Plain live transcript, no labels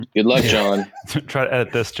Good luck, John. Try to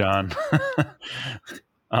edit this, John.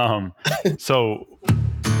 So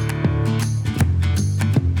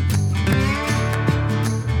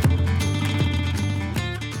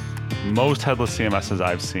most headless CMSs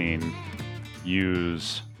I've seen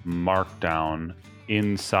use Markdown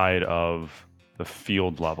inside of the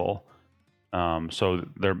field level. So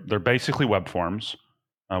they're basically web forms,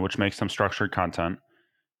 which makes them structured content.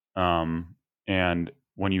 And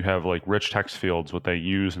when you have like rich text fields, what they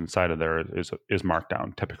use inside of there is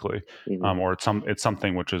Markdown typically, or it's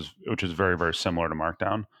something which is very, very similar to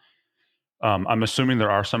Markdown. I'm assuming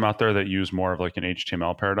there are some out there that use more of like an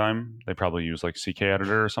HTML paradigm. They probably use like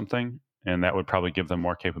CKEditor or something, and that would probably give them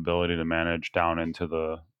more capability to manage down into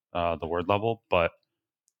the word level. But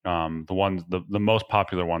the most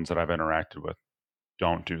popular ones that I've interacted with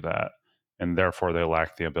don't do that, and therefore they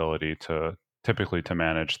lack the ability to typically to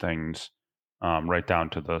manage things right down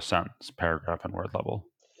to the sentence, paragraph, and word level.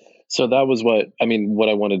 So that was what I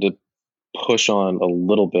wanted to push on a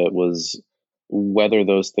little bit was whether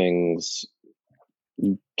those things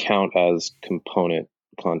count as component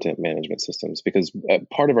content management systems, because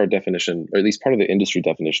part of our definition, or at least part of the industry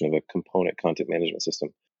definition of a component content management system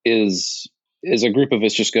is a group of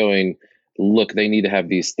us just going, look, they need to have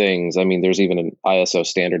these things. I mean, there's even an ISO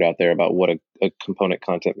standard out there about what a component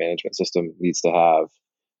content management system needs to have.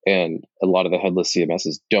 And a lot of the headless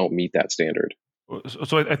CMSs don't meet that standard.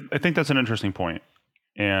 So I think that's an interesting point.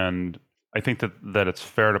 And I think that it's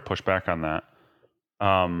fair to push back on that.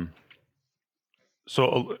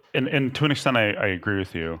 So, and to an extent, I agree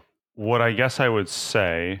with you. What I guess I would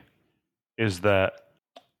say is that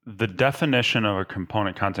the definition of a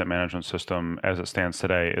component content management system as it stands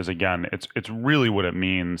today is, again, it's really what it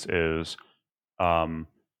means is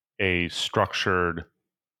a structured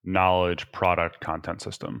knowledge product content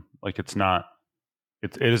system. Like it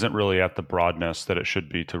isn't really at the broadness that it should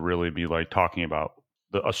be to really be like talking about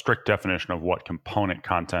a strict definition of what component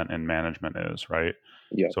content and management is, right?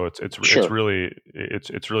 Yeah. So it's Sure.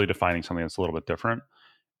 it's really defining something that's a little bit different.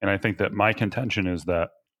 And I think that my contention is that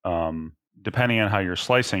depending on how you're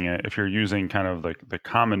slicing it, if you're using kind of the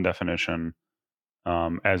common definition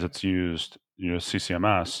as it's used,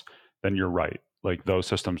 CCMS, then you're right. Like those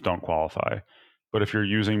systems don't qualify. But if you're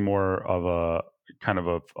using more of a kind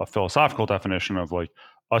of a philosophical definition of like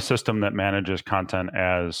a system that manages content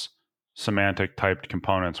as semantic typed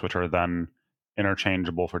components, which are then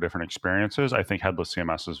interchangeable for different experiences, I think headless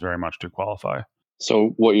CMS is very much to qualify.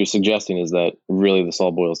 So what you're suggesting is that really this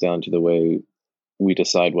all boils down to the way we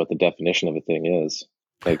decide what the definition of a thing is.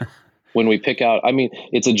 Like when we pick out, I mean,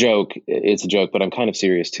 it's a joke, but I'm kind of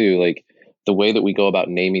serious too. Like the way that we go about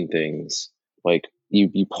naming things, like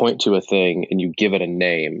you point to a thing and you give it a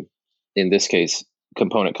name, in this case,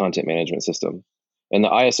 component content management system. And the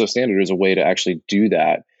ISO standard is a way to actually do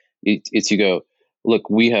that. It's you go, look,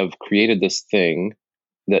 we have created this thing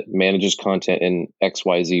that manages content in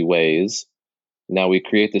XYZ ways. Now we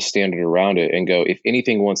create this standard around it and go, if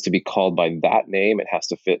anything wants to be called by that name, it has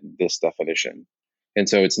to fit this definition. And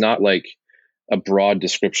so it's not like a broad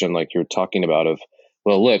description like you're talking about of,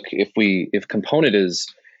 well, look, if component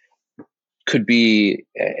could be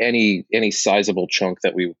any sizable chunk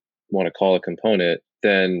that we want to call a component,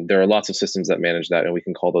 then there are lots of systems that manage that, and we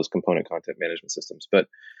can call those component content management systems. But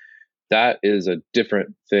that is a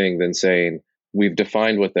different thing than saying we've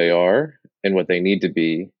defined what they are and what they need to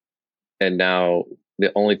be, and now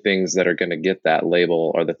the only things that are going to get that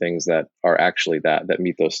label are the things that are actually that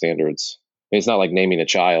meet those standards. It's not like naming a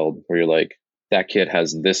child where you're like, that kid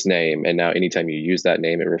has this name, and now anytime you use that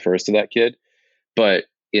name, it refers to that kid. But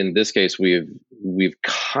in this case, we've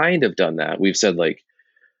kind of done that. We've said, like,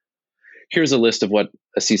 here's a list of what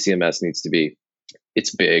a CCMS needs to be.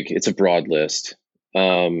 It's big. It's a broad list.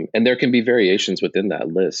 And there can be variations within that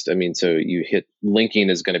list. I mean, so you hit linking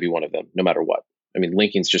is going to be one of them, no matter what. I mean,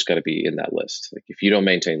 linking's just got to be in that list. Like if you don't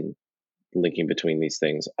maintain linking between these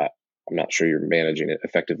things, I'm not sure you're managing it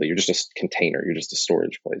effectively. You're just a container. You're just a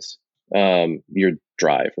storage place. Your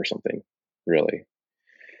Drive or something, really.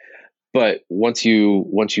 But once you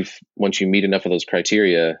meet enough of those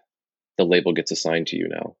criteria, the label gets assigned to you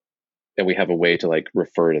now, and we have a way to like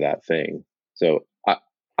refer to that thing. So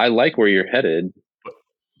I like where you're headed.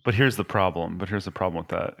 But here's the problem. With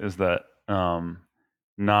that is that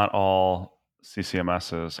not all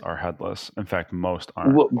CCMSs are headless. In fact, most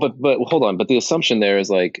aren't. Well, but hold on. But the assumption there is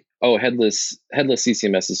like, oh, headless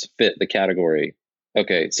CCMSs fit the category.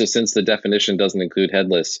 Okay, so since the definition doesn't include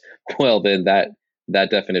headless, well, then that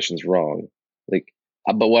definition's wrong. Like,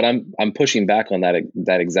 but what I'm pushing back on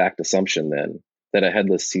that exact assumption then that a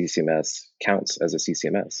headless CCMS counts as a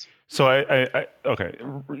CCMS. So okay,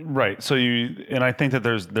 right. So and I think that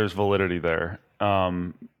there's validity there,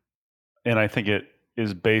 and I think it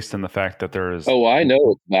is based in the fact that there is. Oh, I know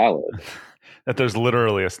it's valid. That there's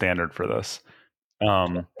literally a standard for this,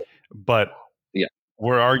 but yeah,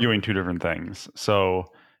 we're arguing two different things.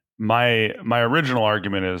 So my original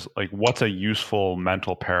argument is like, what's a useful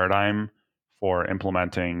mental paradigm for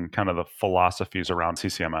implementing kind of the philosophies around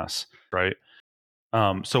CCMS, right?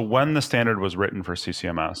 So when the standard was written for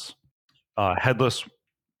CCMS, headless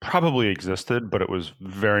probably existed, but it was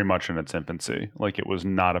very much in its infancy. Like it was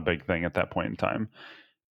not a big thing at that point in time.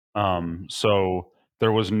 So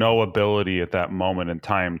there was no ability at that moment in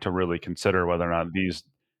time to really consider whether or not these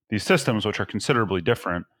systems, which are considerably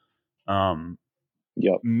different,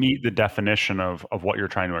 meet the definition of what you're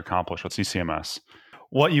trying to accomplish with CCMS.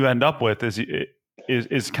 What you end up with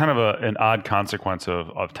is kind of an odd consequence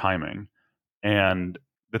of timing. And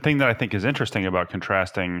the thing that I think is interesting about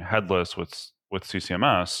contrasting headless with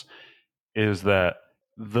CCMS is that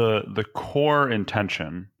the core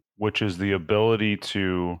intention, which is the ability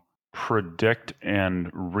to predict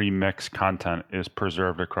and remix content, is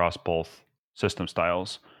preserved across both system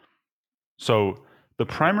styles. So the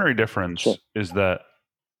primary difference is that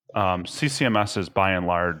CCMSs, by and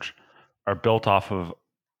large, are built off of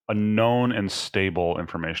a known and stable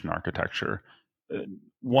information architecture,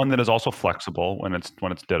 one that is also flexible when it's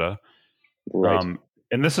DITA. Right.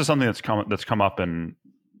 And this is something that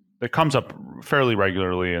comes up fairly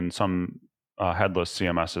regularly, and some headless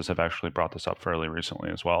CMSs have actually brought this up fairly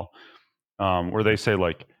recently as well, where they say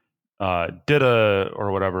like DITA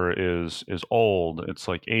or whatever is old, it's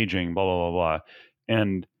like aging, blah blah blah blah,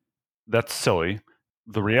 and that's silly.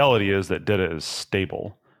 The reality is that DITA is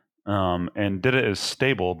stable, and DITA is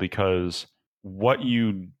stable because what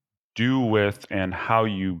you do with and how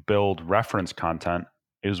you build reference content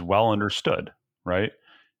is well understood, right?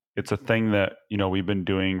 It's a thing that we've been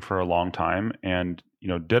doing for a long time, and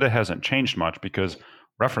DITA hasn't changed much because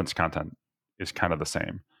reference content is kind of the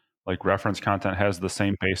same. Like reference content has the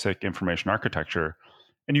same basic information architecture,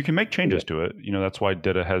 and you can make changes to it. That's why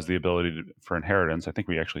DITA has the ability for inheritance. I think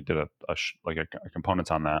we actually did a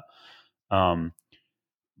components on that.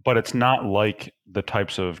 But it's not like the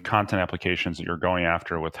types of content applications that you're going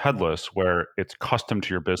after with headless, where it's custom to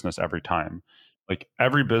your business every time. Like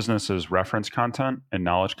every business's reference content and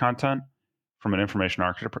knowledge content from an information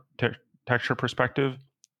architecture perspective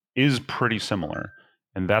is pretty similar.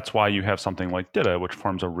 And that's why you have something like DITA, which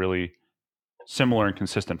forms a really similar and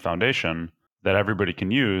consistent foundation that everybody can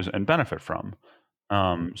use and benefit from.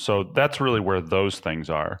 So that's really where those things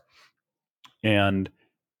are. And,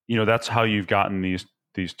 that's how you've gotten these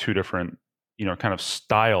two different, kind of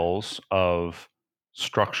styles of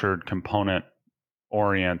structured component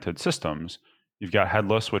oriented systems. You've got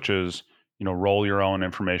headless, which is, roll your own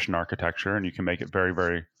information architecture, and you can make it very,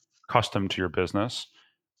 very custom to your business.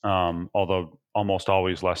 Although almost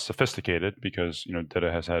always less sophisticated because,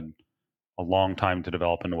 DITA has had a long time to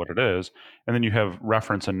develop into what it is. And then you have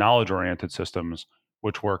reference and knowledge oriented systems,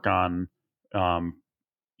 which work on,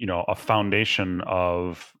 a foundation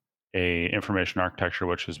of a information architecture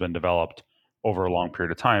which has been developed over a long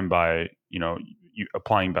period of time by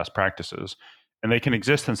applying best practices, and they can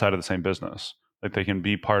exist inside of the same business. Like they can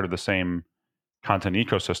be part of the same content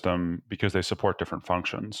ecosystem because they support different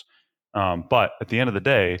functions. But at the end of the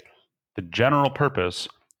day, the general purpose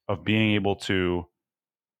of being able to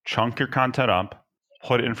chunk your content up,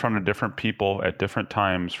 put it in front of different people at different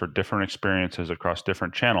times for different experiences across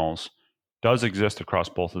different channels does exist across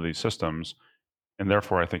both of these systems. And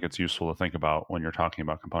therefore, I think it's useful to think about when you're talking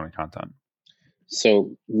about component content.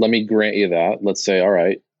 So let me grant you that. Let's say, all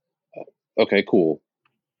right, okay, cool.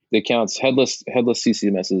 It counts headless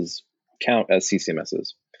CCMSs count as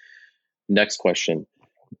CCMSs. Next question.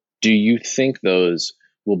 Do you think those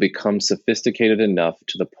will become sophisticated enough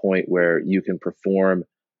to the point where you can perform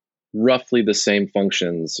roughly the same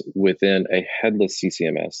functions within a headless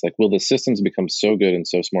CCMS? Like, will the systems become so good and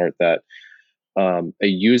so smart that a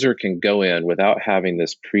user can go in without having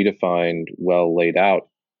this predefined, well laid out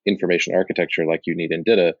information architecture like you need in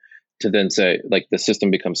DITA to then say, like, the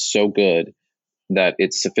system becomes so good that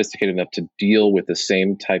it's sophisticated enough to deal with the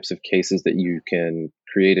same types of cases that you can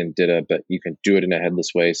create in DITA, but you can do it in a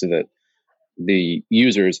headless way so that the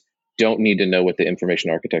users don't need to know what the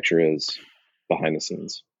information architecture is behind the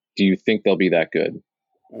scenes? Do you think they'll be that good?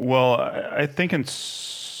 Well, I think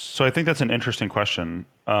I think that's an interesting question.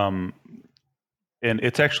 And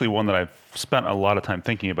it's actually one that I've spent a lot of time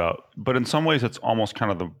thinking about, but in some ways it's almost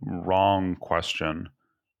kind of the wrong question.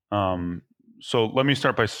 So let me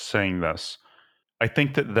start by saying this. I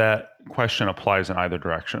think that question applies in either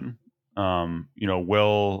direction.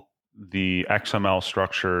 Will the XML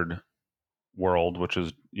structured world, which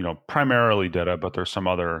is primarily data, but there's some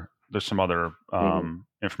other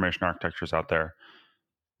information architectures out there.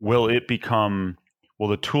 Will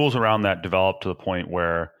the tools around that develop to the point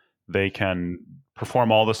where they can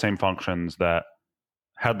perform all the same functions that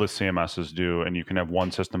headless CMSs do, and you can have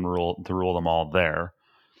one system to rule them all there?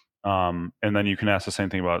 And then you can ask the same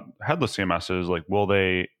thing about headless CMSs. Like, will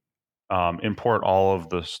they import all of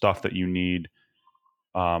the stuff that you need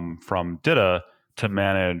from DITA to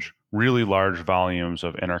manage really large volumes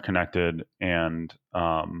of interconnected and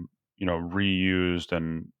reused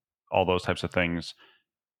and all those types of things,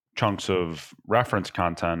 chunks of reference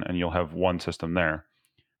content, and you'll have one system there.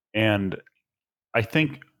 And I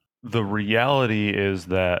think the reality is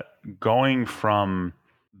that going from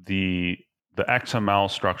the XML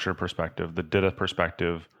structure perspective, the DITA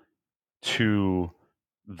perspective, to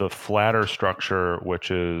the flatter structure,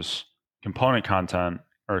 which is component content,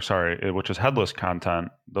 which is headless content,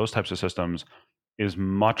 those types of systems, is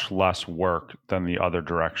much less work than the other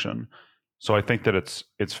direction. So I think that it's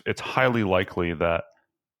highly likely that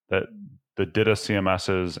the DITA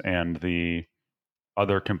CMSs and the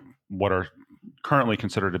other what are currently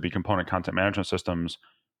considered to be component content management systems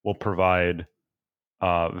will provide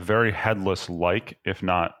very headless-like, if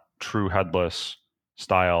not true headless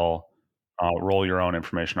style, roll your own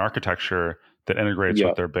information architecture that integrates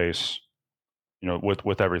with their base,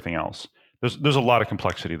 with everything else. There's a lot of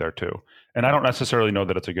complexity there too, and I don't necessarily know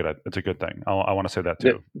that it's a good thing. I want to say that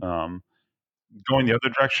too. Going the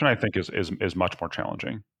other direction, I think, is much more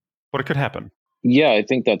challenging, but it could happen. Yeah, I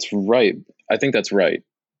think that's right. I think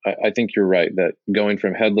you're right that going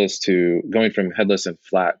from headless and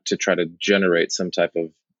flat to try to generate some type of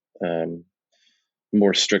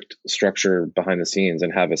more strict structure behind the scenes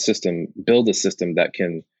and build a system that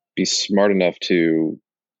can be smart enough to,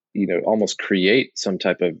 almost create some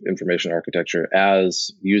type of information architecture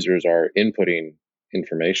as users are inputting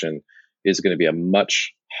information, is going to be a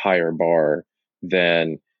much higher bar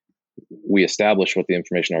than we establish what the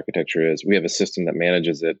information architecture is. We have a system that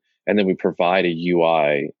manages it, and then we provide a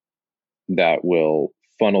UI that will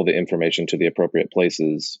funnel the information to the appropriate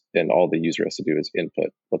places, and all the user has to do is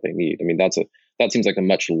input what they need. I mean, that seems like a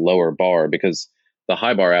much lower bar, because the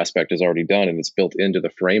high bar aspect is already done and it's built into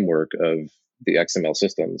the framework of the XML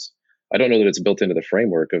systems. I don't know that it's built into the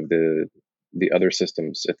framework of the other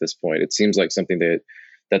systems at this point. It seems like something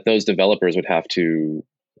that those developers would have to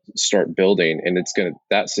start building, and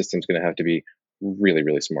that system's going to have to be really,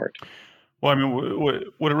 really smart. Well, I mean,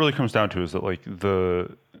 what it really comes down to is that, like,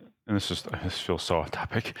 and this feels so off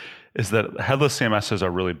topic, is that headless CMSs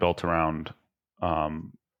are really built around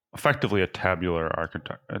effectively a tabular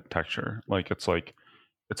architecture. Like, it's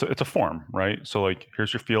a form, right? So, like,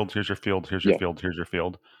 here's your field, here's your field, here's your field, here's your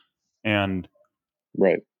field, and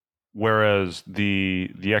right. Whereas the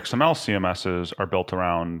XML CMSs are built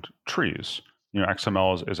around trees.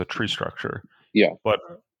 XML is a tree structure. Yeah. But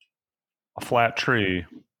a flat tree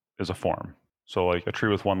is a form. So, like, a tree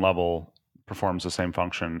with one level performs the same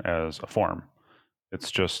function as a form. It's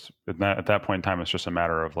just at that point in time, it's just a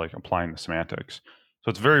matter of, like, applying the semantics. So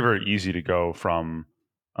it's very, very easy to go from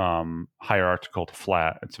hierarchical to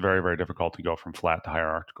flat. It's very, very difficult to go from flat to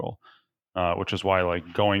hierarchical, which is why,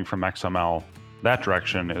 like, going from XML that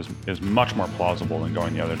direction is much more plausible than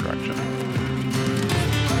going the other direction.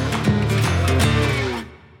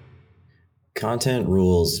 Content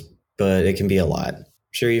rules, but it can be a lot. I'm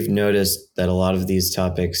sure you've noticed that a lot of these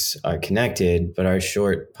topics are connected, but our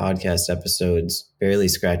short podcast episodes barely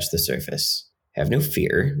scratch the surface. Have no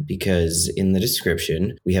fear, because in the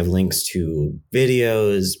description, we have links to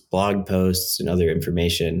videos, blog posts, and other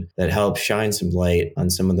information that help shine some light on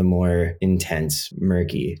some of the more intense,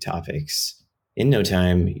 murky topics. In no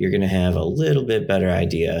time, you're going to have a little bit better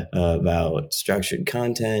idea about structured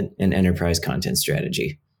content and enterprise content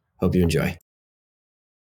strategy. Hope you enjoy.